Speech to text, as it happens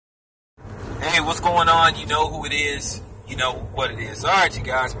Hey, what's going on? You know who it is. You know what it is. All right, you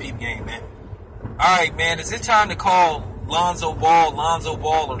guys, peep game, man. All right, man, is it time to call Lonzo Ball,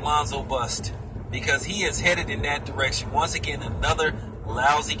 or Lonzo Bust? Because he is headed in that direction. Once again, another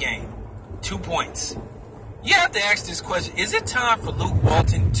lousy game. 2 points. You have to ask this question. Is it time for Luke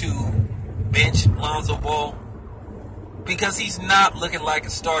Walton to bench Lonzo Ball? Because he's not looking like a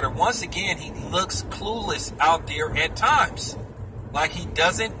starter. Once again, he looks clueless out there at times. Like he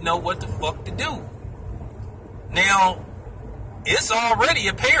doesn't know what the fuck to do. Now, it's already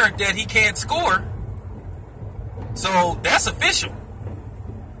apparent that he can't score. So, that's official.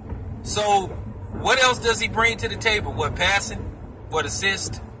 So, what else does he bring to the table? What, passing? What,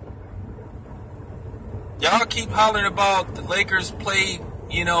 assist? Y'all keep hollering about the Lakers played,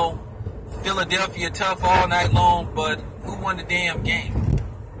 Philadelphia tough all night long, but who won the damn game?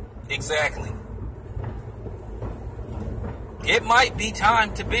 Exactly. It might be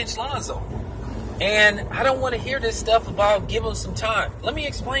time to bench Lonzo. And I don't want to hear this stuff about give him some time. Let me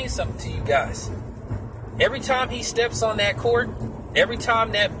explain something to you guys. Every time he steps on that court, every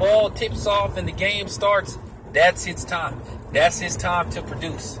time that ball tips off and the game starts, that's his time. That's his time to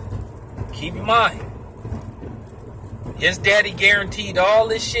produce. Keep in mind, his daddy guaranteed all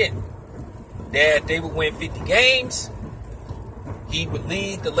this shit. That they would win 50 games. He would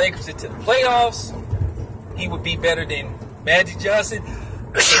lead the Lakers into the playoffs. He would be better than Magic Johnson,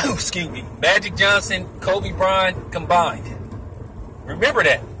 excuse me, Magic Johnson, Kobe Bryant combined. Remember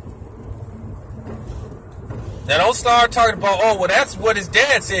that. Now don't start talking about, oh, well, that's what his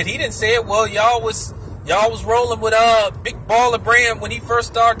dad said. He didn't say it. Well, y'all was rolling with Big Baller Brand when he first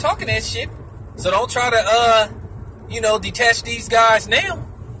started talking that shit. So don't try to detach these guys now.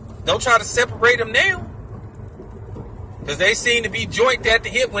 Don't try to separate them now. Because they seem to be joint at the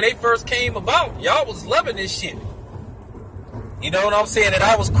hip when they first came about. Y'all was loving this shit. You know what I'm saying? And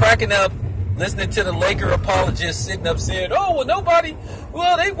I was cracking up listening to the Laker apologists sitting up saying, oh,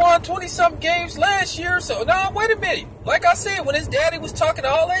 well, they won 20-something games last year. So, no, wait a minute. Like I said, when his daddy was talking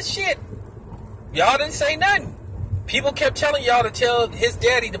all that shit, y'all didn't say nothing. People kept telling y'all to tell his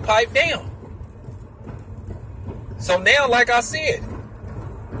daddy to pipe down. So now, like I said,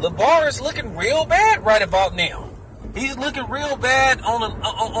 LeVar is looking real bad right about now. He's looking real bad on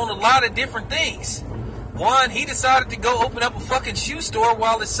a lot of different things. One, he decided to go open up a fucking shoe store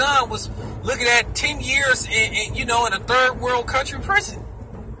while his son was looking at 10 years in a third world country prison.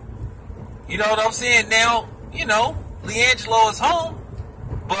 You know what I'm saying? Now, LiAngelo is home,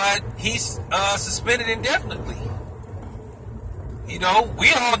 but he's suspended indefinitely. We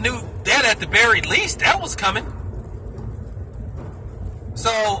all knew that at the very least that was coming.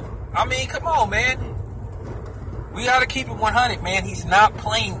 So, I mean, come on, man. We got to keep it 100, man. He's not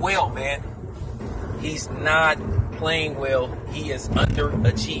playing well, man. He's not playing well. He is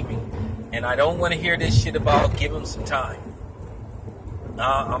underachieving. And I don't want to hear this shit about give him some time.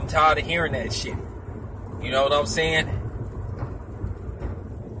 I'm tired of hearing that shit. You know what I'm saying?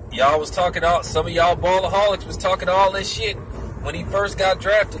 Y'all was talking some of y'all ballaholics was talking all this shit when he first got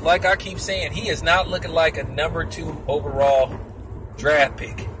drafted. Like I keep saying, he is not looking like a number 2 overall draft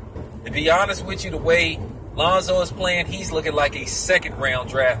pick. To be honest with you, the way Lonzo is playing, he's looking like a second round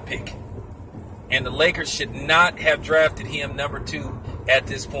draft pick. And the Lakers should not have drafted him number 2 at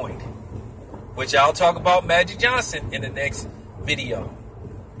this point. Which I'll talk about Magic Johnson in the next video.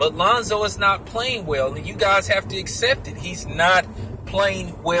 But Lonzo is not playing well, and you guys have to accept it. He's not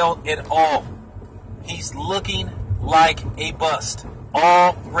playing well at all. He's looking like a bust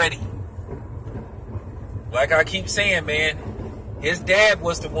already. Like I keep saying, man, his dad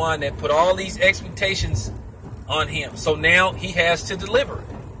was the one that put all these expectations on him. So now he has to deliver.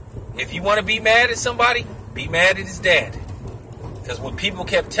 If you want to be mad at somebody, be mad at his dad. Because when people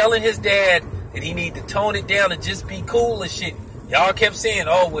kept telling his dad that he need to tone it down and just be cool and shit, y'all kept saying,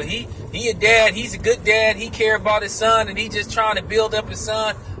 oh, well, he a dad, he's a good dad, he care about his son, and he just trying to build up his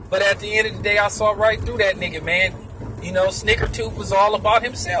son. But at the end of the day, I saw right through that nigga, man. Snickertooth was all about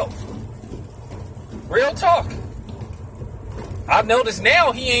himself. Real talk. I noticed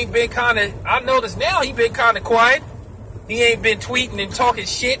now he been kind of quiet. He ain't been tweeting and talking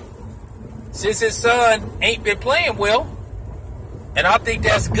shit since his son ain't been playing well. And I think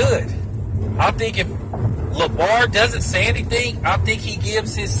that's good. I think if LeVar doesn't say anything, I think he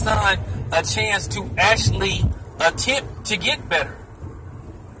gives his son a chance to actually attempt to get better.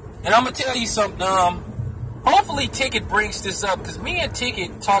 And I'm going to tell you something. Hopefully Ticket brings this up, because me and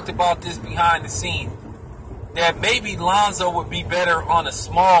Ticket talked about this behind the scene, that maybe Lonzo would be better on a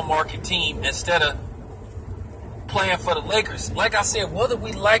small market team instead of playing for the Lakers. Like I said, whether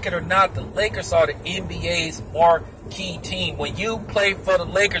we like it or not, the Lakers are the NBA's marquee team. When you play for the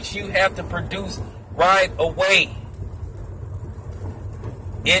Lakers, you have to produce right away.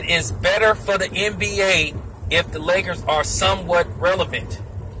 It is better for the NBA if the Lakers are somewhat relevant.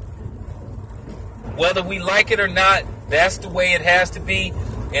 Whether we like it or not, that's the way it has to be.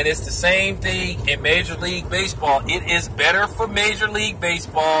 And it's the same thing in Major League Baseball. It is better for Major League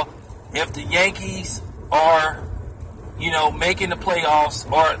Baseball if the Yankees are, making the playoffs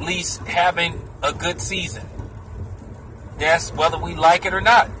or at least having a good season. That's whether we like it or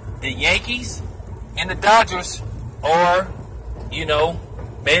not. The Yankees and the Dodgers are,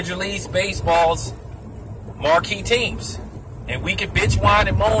 Major League Baseball's marquee teams. And we can bitch, whine,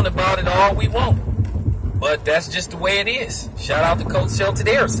 and moan about it all we want. But that's just the way it is. Shout out to Coach Shelton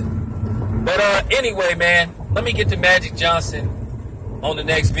Harrison. But anyway, man, let me get to Magic Johnson on the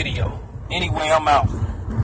next video. Anyway, I'm out.